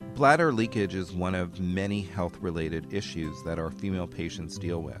Bladder leakage is one of many health-related issues that our female patients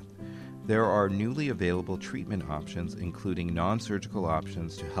deal with. There are newly available treatment options, including non-surgical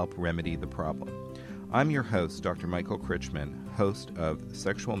options, to help remedy the problem. I'm your host, Dr. Michael Critchman, host of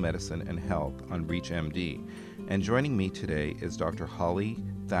Sexual Medicine and Health on ReachMD, and joining me today is Dr. Holly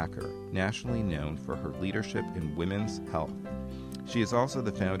Thacker, nationally known for her leadership in women's health. She is also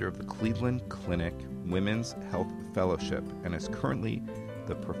the founder of the Cleveland Clinic Women's Health Fellowship and is currently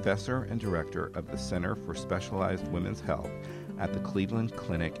the professor and director of the Center for Specialized Women's Health at the Cleveland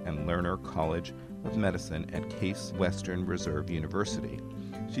Clinic and Lerner College of Medicine at Case Western Reserve University.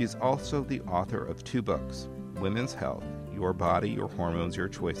 She is also the author of 2 books, Women's Health, Your Body, Your Hormones, Your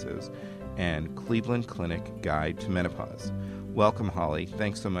Choices, and Cleveland Clinic Guide to Menopause. Welcome, Holly.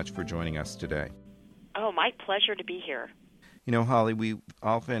 Thanks so much for joining us today. Oh, my pleasure to be here. You know, Holly, we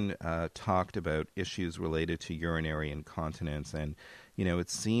often talked about issues related to urinary incontinence, and, you know, it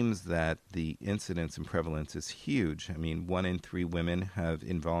seems that the incidence and prevalence is huge. I mean, 1 in 3 women have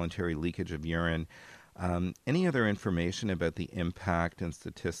involuntary leakage of urine. Any other information about the impact and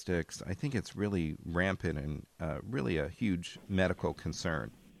statistics? I think it's really rampant and really a huge medical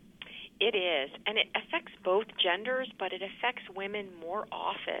concern. It is, and it affects both genders, but it affects women more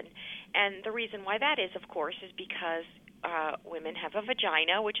often. And the reason why that is, of course, is because women have a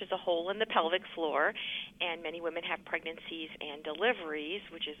vagina, which is a hole in the pelvic floor, and many women have pregnancies and deliveries,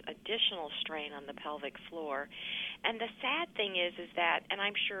 which is additional strain on the pelvic floor. And the sad thing is that, and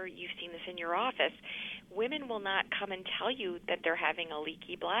I'm sure you've seen this in your office, women will not come and tell you that they're having a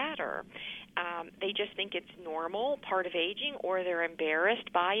leaky bladder. They just think it's normal, part of aging, or they're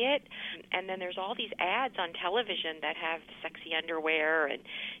embarrassed by it. And then there's all these ads on television that have sexy underwear and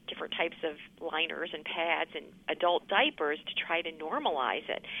different types of liners and pads and adult diapers to try to normalize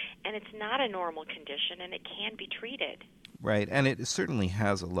it. And it's not a normal condition, and it can be treated. Right, and it certainly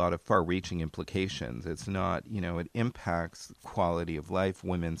has a lot of far-reaching implications. It's not, you know, it impacts quality of life.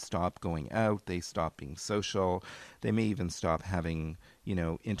 Women stop going out, they stop being social, they may even stop having, you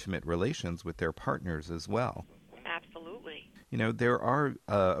know, intimate relations with their partners as well. Absolutely. You know, there are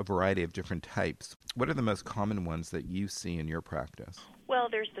a variety of different types. What are the most common ones that you see in your practice? Well,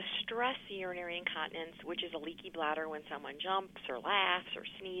 there's the stress urinary incontinence, which is a leaky bladder when someone jumps or laughs or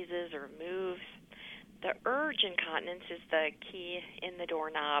sneezes or moves. The urge incontinence is the key in the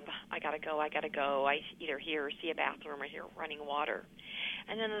doorknob. I gotta go. I either hear or see a bathroom or hear running water.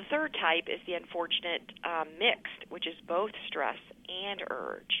 And then the third type is the unfortunate mixed, which is both stress and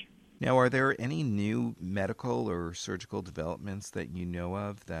urge. Now, are there any new medical or surgical developments that you know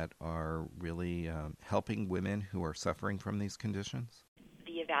of that are really helping women who are suffering from these conditions?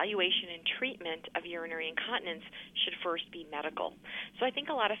 The evaluation and treatment of urinary incontinence should first be medical. So I think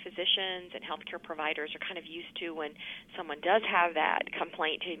a lot of physicians and healthcare providers are kind of used to, when someone does have that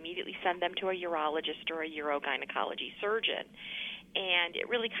complaint, to immediately send them to a urologist or a urogynecology surgeon. And it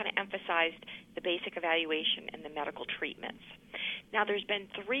really kind of emphasized the basic evaluation and the medical treatments. Now, there's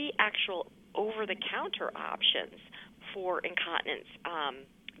been 3 actual over-the-counter options for incontinence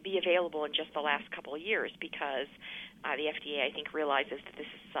be available in just the last couple of years, because the FDA, I think, realizes that this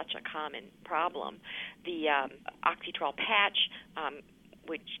is such a common problem. The Oxytrol patch,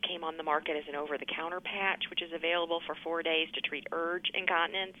 which came on the market as an over-the-counter patch, which is available for 4 days to treat urge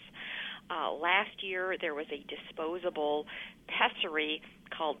incontinence. Last year, there was a disposable pessary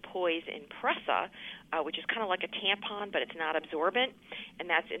called Poise Impressa, which is kind of like a tampon, but it's not absorbent, and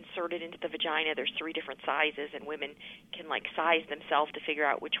that's inserted into the vagina. There's 3 different sizes, and women can size themselves to figure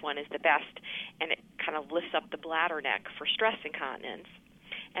out which one is the best, and it kind of lifts up the bladder neck for stress incontinence.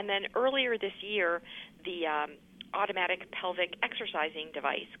 And then earlier this year, the automatic pelvic exercising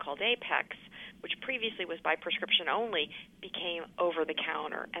device called Apex, which previously was by prescription only, became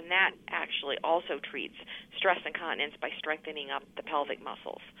over-the-counter, and that actually also treats stress incontinence by strengthening up the pelvic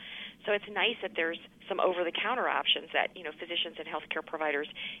muscles. So it's nice that there's some over-the-counter options that, you know, physicians and healthcare providers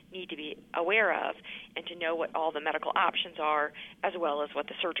need to be aware of, and to know what all the medical options are, as well as what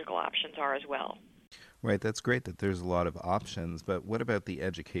the surgical options are as well. Right, that's great that there's a lot of options, but what about the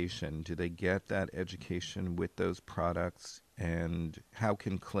education? Do they get that education with those products, and how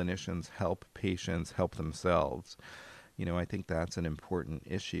can clinicians help patients help themselves? You know, I think that's an important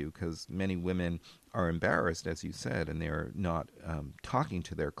issue, because many women are embarrassed, as you said, and they're not talking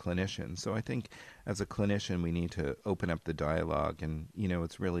to their clinician. So I think as a clinician, we need to open up the dialogue, and, you know,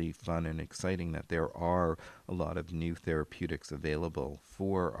 it's really fun and exciting that there are a lot of new therapeutics available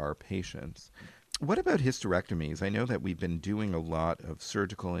for our patients. What about hysterectomies? I know that we've been doing a lot of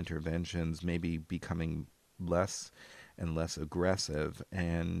surgical interventions, maybe becoming less and less aggressive.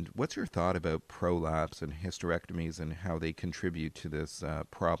 And what's your thought about prolapse and hysterectomies and how they contribute to this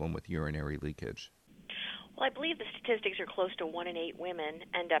problem with urinary leakage? Well, I believe the statistics are close to 1 in 8 women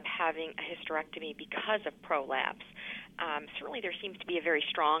end up having a hysterectomy because of prolapse. Certainly there seems to be a very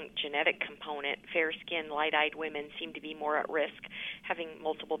strong genetic component. Fair-skinned, light-eyed women seem to be more at risk, having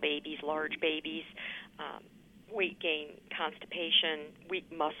multiple babies, large babies, weight gain, constipation, weak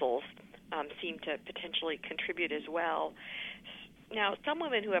muscles seem to potentially contribute as well. Now, some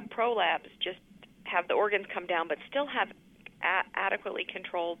women who have prolapse just have the organs come down but still have adequately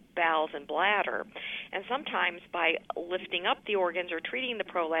controlled bowels and bladder. And sometimes by lifting up the organs or treating the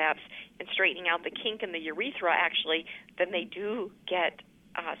prolapse and straightening out the kink in the urethra, actually, then they do get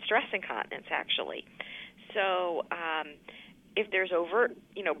stress incontinence, actually. So if there's overt,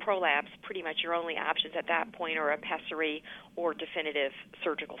 prolapse, pretty much your only options at that point are a pessary or definitive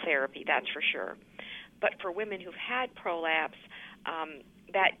surgical therapy, that's for sure. But for women who've had prolapse,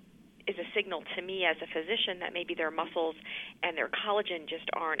 that is a signal to me as a physician that maybe their muscles and their collagen just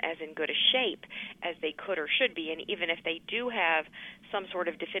aren't as in good a shape as they could or should be. And even if they do have some sort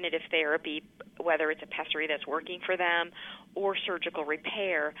of definitive therapy, whether it's a pessary that's working for them or surgical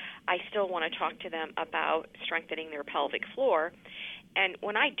repair, I still want to talk to them about strengthening their pelvic floor. And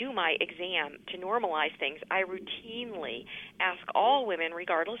when I do my exam to normalize things, I routinely ask all women,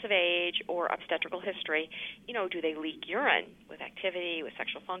 regardless of age or obstetrical history, do they leak urine with activity, with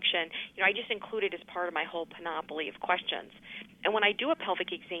sexual function? I just include it as part of my whole panoply of questions. And when I do a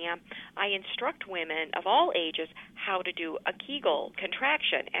pelvic exam, I instruct women of all ages how to do a Kegel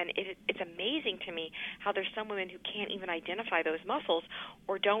contraction. And it's amazing to me how there's some women who can't even identify those muscles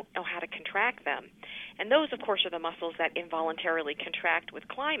or don't know how to contract them. And those, of course, are the muscles that involuntarily contract with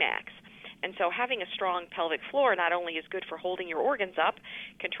climax. And so having a strong pelvic floor not only is good for holding your organs up,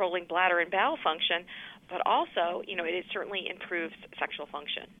 controlling bladder and bowel function, but also, it certainly improves sexual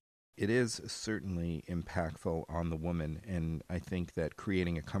function. It is certainly impactful on the woman, and I think that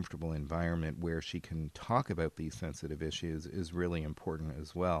creating a comfortable environment where she can talk about these sensitive issues is really important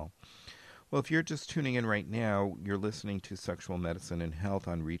as well. Well, if you're just tuning in right now, you're listening to Sexual Medicine and Health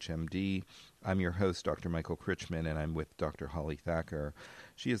on ReachMD. I'm your host, Dr. Michael Critchman, and I'm with Dr. Holly Thacker.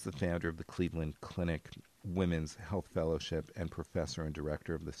 She is the founder of the Cleveland Clinic Women's Health Fellowship and professor and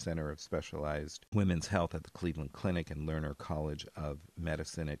director of the Center of Specialized Women's Health at the Cleveland Clinic and Lerner College of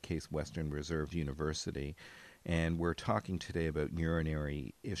Medicine at Case Western Reserve University. And we're talking today about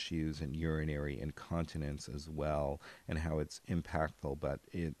urinary issues and urinary incontinence as well and how it's impactful. But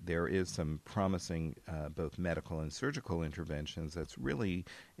there is some promising both medical and surgical interventions that's really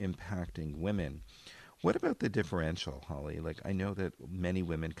impacting women. What about the differential, Holly? I know that many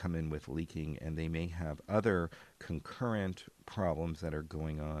women come in with leaking and they may have other concurrent problems that are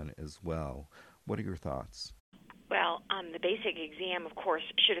going on as well. What are your thoughts? Well, the basic exam, of course,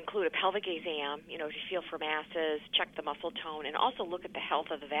 should include a pelvic exam, to feel for masses, check the muscle tone, and also look at the health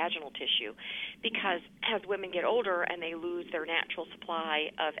of the vaginal tissue. Because as women get older and they lose their natural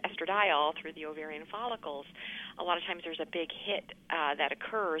supply of estradiol through the ovarian follicles, a lot of times there's a big hit that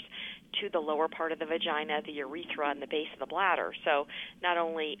occurs to the lower part of the vagina, the urethra, and the base of the bladder. So not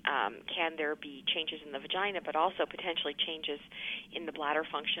only can there be changes in the vagina, but also potentially changes in the bladder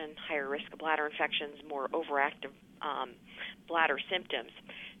function, higher risk of bladder infections, more overactive bladder symptoms.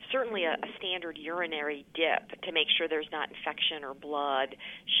 Certainly a standard urinary dip to make sure there's not infection or blood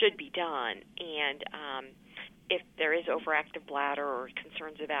should be done. And if there is overactive bladder or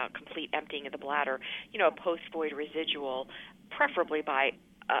concerns about complete emptying of the bladder, a post-void residual, preferably by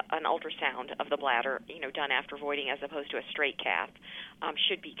an ultrasound of the bladder, done after voiding as opposed to a straight cath,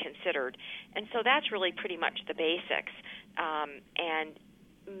 should be considered. And so that's really pretty much the basics. And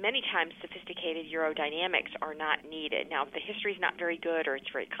many times sophisticated urodynamics are not needed. Now, if the history is not very good or it's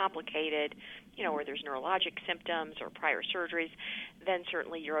very complicated, or there's neurologic symptoms or prior surgeries, then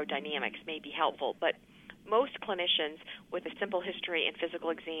certainly urodynamics may be helpful. But most clinicians with a simple history and physical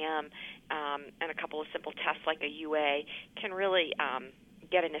exam and a couple of simple tests like a UA can really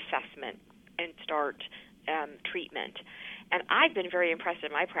get an assessment and start treatment. And I've been very impressed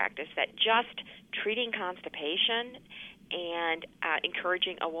in my practice that just treating constipation and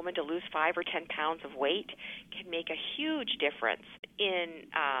encouraging a woman to lose 5 or 10 pounds of weight can make a huge difference in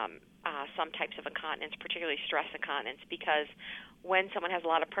some types of incontinence, particularly stress incontinence, because when someone has a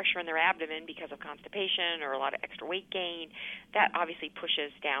lot of pressure in their abdomen because of constipation or a lot of extra weight gain, that obviously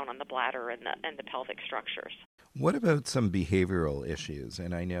pushes down on the bladder and the pelvic structures. What about some behavioral issues?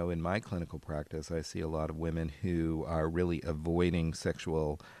 And I know in my clinical practice, I see a lot of women who are really avoiding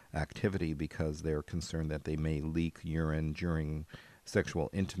sexual activity because they're concerned that they may leak urine during sexual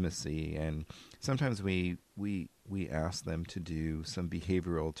intimacy, and sometimes we ask them to do some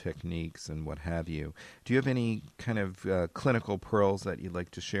behavioral techniques and what have you. Do you have any kind of clinical pearls that you'd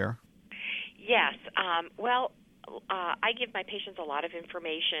like to share? Yes. I give my patients a lot of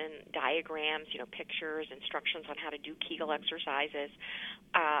information, diagrams, pictures, instructions on how to do Kegel exercises.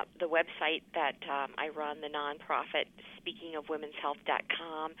 The website that I run, the nonprofit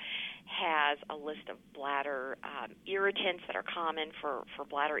speakingofwomenshealth.com, has a list of bladder irritants that are common for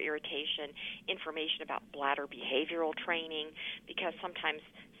bladder irritation, information about bladder behavioral training, because sometimes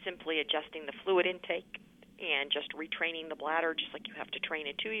simply adjusting the fluid intake and just retraining the bladder, just like you have to train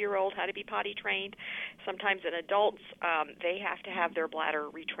a 2-year-old how to be potty trained. Sometimes in adults, they have to have their bladder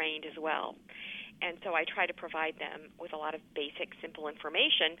retrained as well. And so I try to provide them with a lot of basic, simple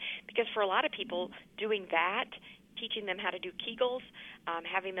information, because for a lot of people, doing that, teaching them how to do Kegels,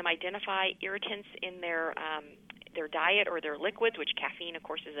 having them identify irritants in their diet or their liquids, which caffeine, of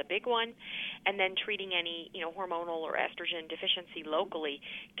course, is a big one, and then treating any hormonal or estrogen deficiency locally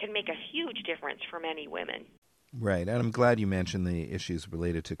can make a huge difference for many women. Right, and I'm glad you mentioned the issues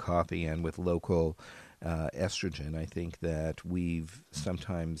related to coffee and with local estrogen. I think that we've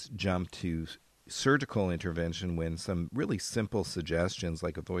sometimes jumped to surgical intervention when some really simple suggestions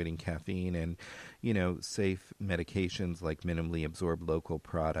like avoiding caffeine and, safe medications like minimally absorbed local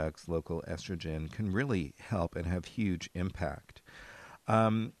products, local estrogen can really help and have huge impact.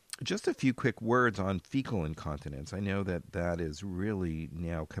 Just a few quick words on fecal incontinence. I know that is really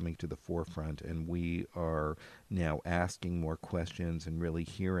now coming to the forefront, and we are now asking more questions and really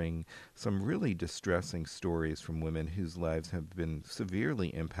hearing some really distressing stories from women whose lives have been severely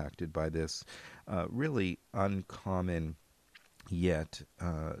impacted by this really uncommon yet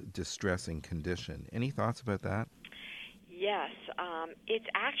distressing condition. Any thoughts about that? Yes, it's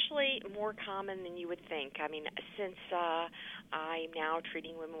actually more common than you would think. I mean, since I'm now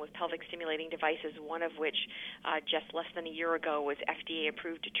treating women with pelvic stimulating devices, one of which just less than a year ago was FDA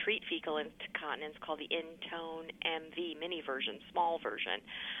approved to treat fecal incontinence, called the Intone MV mini version, small version.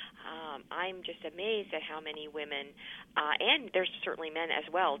 I'm just amazed at how many women, and there's certainly men as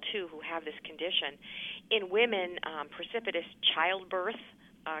well, too, who have this condition. In women, precipitous childbirth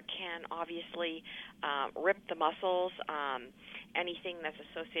can obviously rip the muscles, anything that's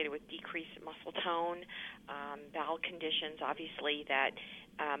associated with decreased muscle tone, bowel conditions, obviously, that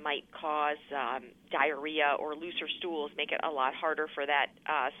might cause diarrhea or looser stools, make it a lot harder for that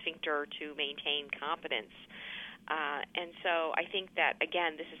sphincter to maintain competence. And so I think that,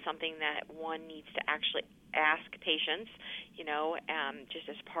 again, this is something that one needs to actually ask patients, just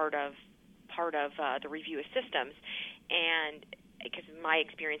as part of the review of systems. And because my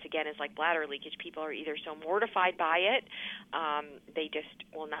experience, again, is like bladder leakage, people are either so mortified by it, they just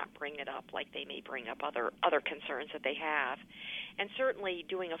will not bring it up like they may bring up other concerns that they have. And certainly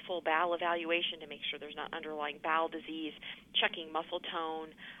doing a full bowel evaluation to make sure there's not underlying bowel disease, checking muscle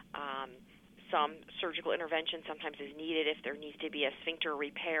tone, some surgical intervention sometimes is needed if there needs to be a sphincter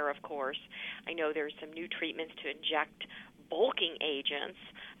repair, of course. I know there's some new treatments to inject bulking agents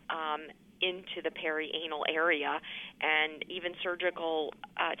into the perianal area, and even surgical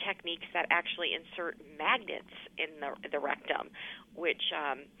techniques that actually insert magnets in the rectum, which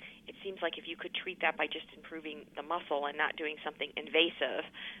it seems like if you could treat that by just improving the muscle and not doing something invasive,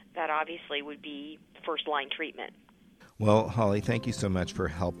 that obviously would be first-line treatment. Well, Holly, thank you so much for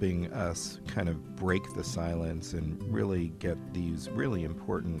helping us kind of break the silence and really get these really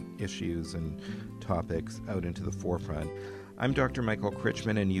important issues and topics out into the forefront. I'm Dr. Michael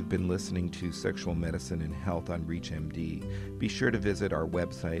Critchman, and you've been listening to Sexual Medicine and Health on ReachMD. Be sure to visit our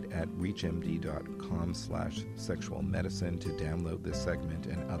website at reachmd.com/sexualmedicine to download this segment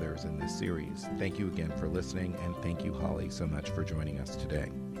and others in this series. Thank you again for listening, and thank you, Holly, so much for joining us today.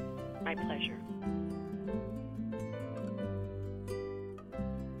 My pleasure.